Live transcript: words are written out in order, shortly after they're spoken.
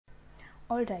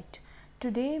Alright,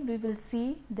 today we will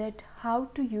see that how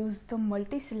to use the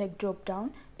multi-select drop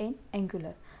down in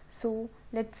Angular. So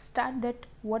let's start that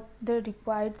what the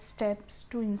required steps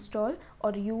to install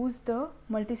or use the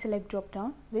multi-select drop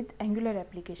down with Angular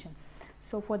application.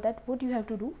 So for that, what you have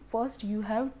to do, first you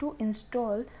have to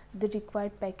install the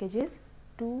required packages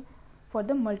for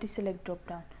the multi-select drop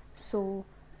down. So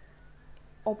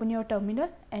open your terminal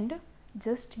and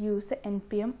just use the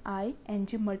npm i ng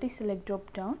multi-select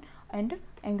drop down and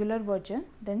Angular version,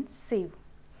 then save.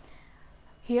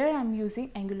 Here I am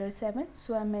using Angular 7,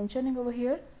 so I am mentioning over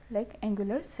here like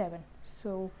Angular 7.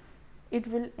 So it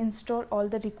will install all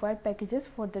the required packages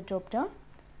for the drop down.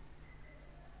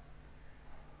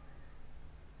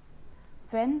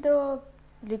 When the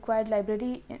required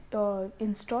library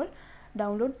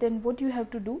download, then what you have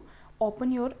to do,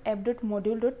 open your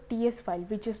app.module.ts file,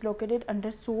 which is located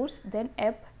under source, then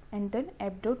app, and then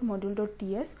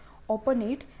app.module.ts. Open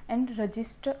it and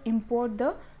import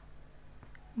the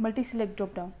multi-select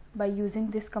drop down by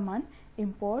using this command,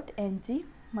 import ng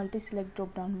multi-select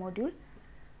drop down module.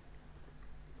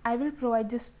 I will provide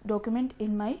this document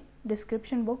in my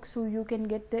description box, so you can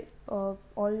get the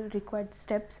all required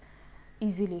steps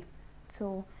easily.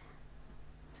 So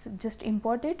just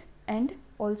import it and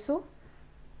also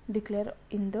declare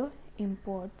in the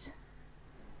imports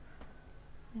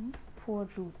for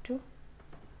root,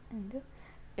 and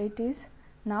it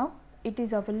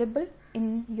is available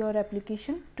in your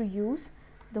application to use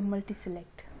the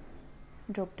multi-select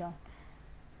drop down.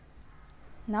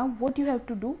 Now what you have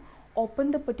to do,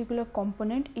 open the particular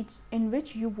component in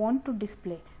which you want to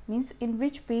display, means in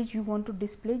which page you want to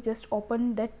display, just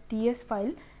open that ts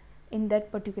file in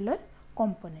that particular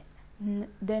component.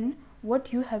 Then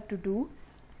what you have to do,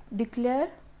 declare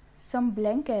some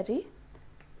blank array.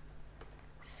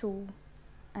 So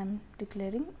I am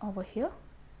declaring over here,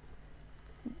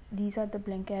 these are the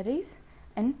blank arrays,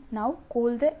 and now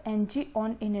call the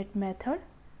ng-on-init method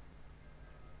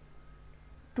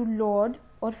to load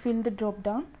or fill the drop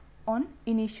down on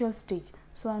initial stage.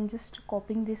 So I am just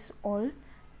copying this all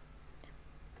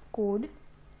code,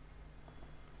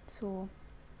 so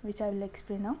which I will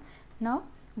explain now. Now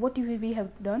what we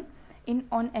have done,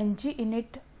 on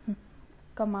ng-init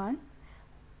command,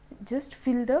 just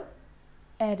fill the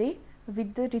array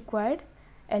with the required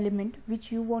element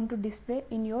which you want to display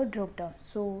in your drop down.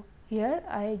 So here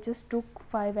I just took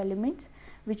 5 elements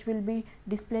which will be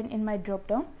displayed in my drop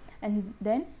down, and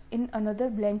then in another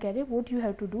blank array what you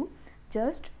have to do,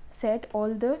 just set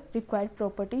all the required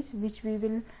properties which we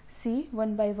will see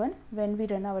one by one when we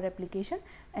run our application.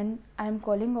 And I am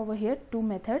calling over here 2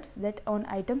 methods, that on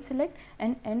item select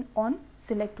and on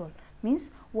select all, means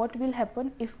what will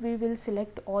happen if we will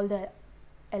select all the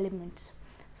elements.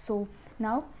 So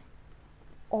now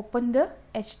open the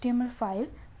HTML file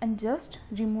and just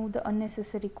remove the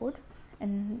unnecessary code,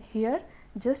 and here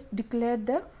just declare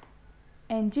the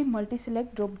ng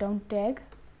multi-select drop down tag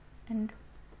and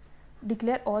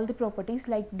declare all the properties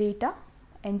like data,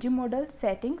 ng model,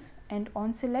 settings, and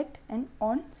on select and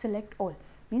on select all.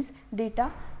 Means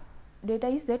data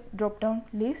is that drop down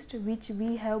list which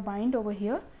we have bind over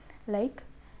here, like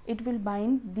it will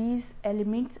bind these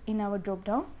elements in our drop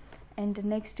down. And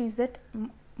next is that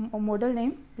model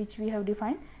name which we have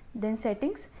defined. Then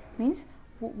settings means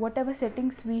whatever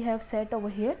settings we have set over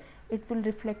here, it will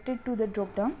reflect it to the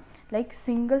drop down. Like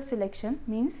single selection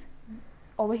means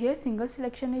over here single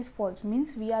selection is false,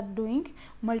 means we are doing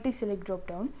multi-select drop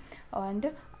down.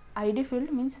 And id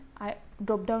field means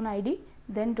drop down id,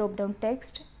 then drop down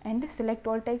text, and select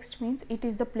all text means it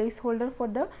is the placeholder for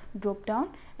the drop down,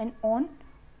 and on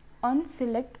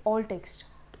unselect all text,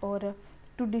 or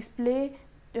to display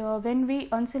when we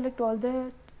unselect all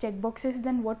the checkboxes,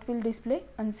 then what will display,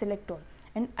 unselect all.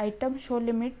 And item show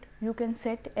limit, you can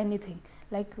set anything,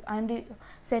 like I am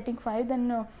setting 5,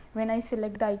 then when I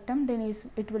select the item, then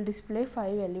it will display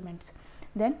 5 elements.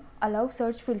 Then allow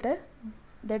search filter,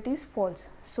 that is false.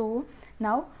 So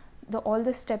now all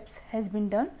the steps has been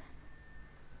done,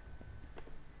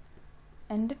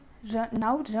 and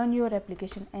now run your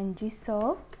application. ng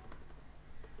serve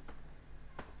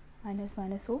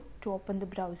 -o to open the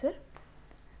browser.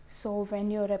 So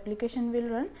when your application will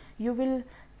run, you will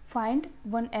find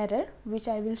one error which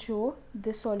I will show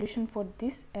the solution for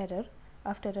this error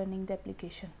after running the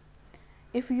application.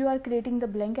 If you are creating the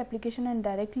blank application and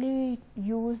directly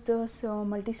use the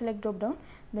multi-select drop down,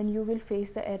 then you will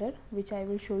face the error which I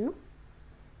will show you.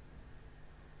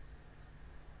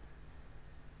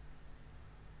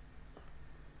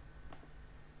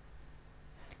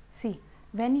 See,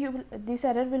 when you will, this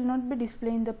error will not be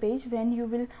displayed in the page. When you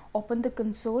will open the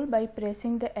console by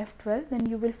pressing the F12, then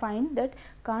you will find that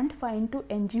can't find to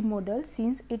ng model,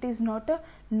 since it is not a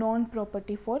non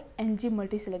property for ng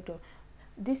multiselect.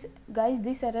 This guys,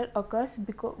 this error occurs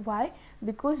because why?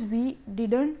 Because we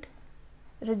didn't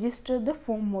register the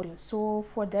form module. So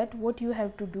for that, what you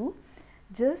have to do,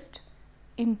 just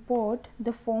import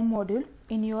the form module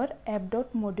in your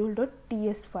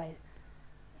app.module.ts file,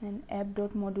 and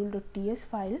app.module.ts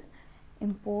file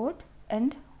import,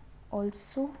 and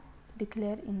also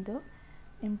declare in the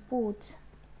imports.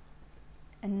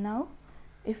 And now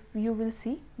if you will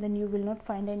see, then you will not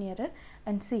find any error,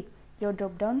 and see your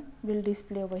drop down will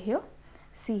display over here.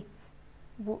 See,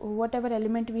 whatever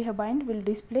element we have bind will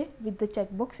display with the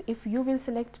checkbox. If you will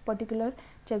select particular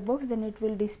checkbox, then it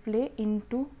will display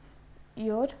into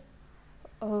your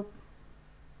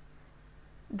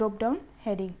drop down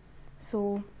heading.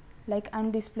 So like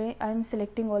I'm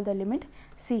selecting all the element.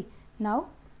 See, now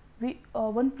we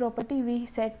one property we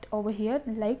set over here,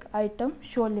 like item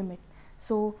show limit.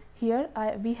 So here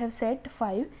we have set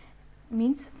 5,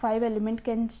 means 5 element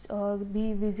can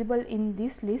be visible in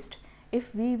this list.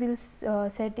 If we will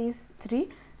set is 3,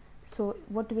 so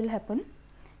what will happen,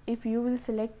 if you will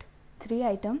select 3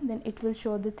 item, then it will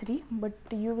show the 3, but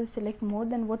you will select more,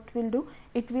 then what will do,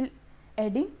 it will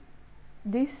adding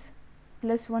this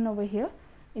 +1 over here.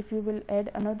 If you will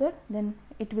add another, then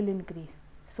it will increase.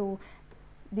 So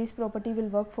this property will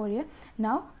work for you.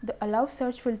 Now the allow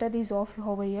search filter is off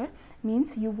over here,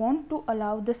 means you want to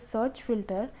allow the search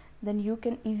filter, then you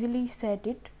can easily set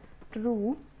it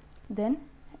true, then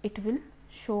it will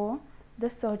show the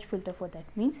search filter for that.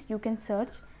 Means you can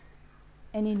search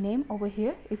any name over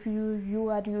here if you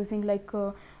are using like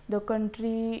the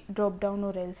country drop down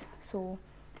or else. So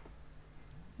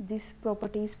this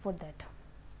property is for that.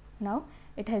 Now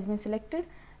it has been selected,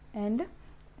 and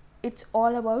it's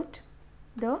all about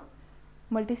the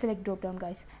multi-select drop down,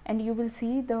 guys. And you will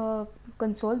see the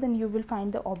console, then you will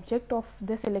find the object of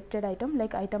the selected item,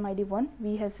 like item ID 1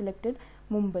 we have selected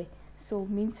Mumbai. So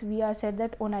means we are said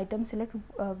that on item select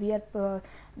we are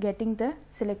getting the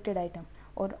selected item,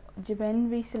 or when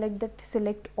we select that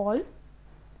select all,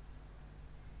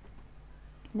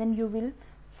 then you will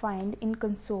find in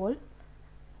console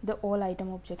the all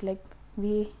item object, like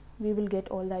we will get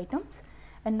all the items.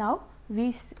 And now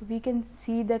we can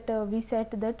see that we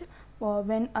set that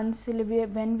when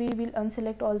we will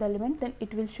unselect all the element, then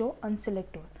it will show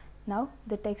unselect all. Now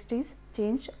the text is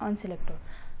changed unselect all.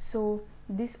 So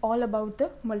this all about the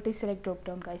multi-select drop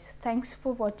down, guys. Thanks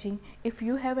for watching. If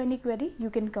you have any query, you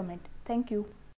can comment. Thank you.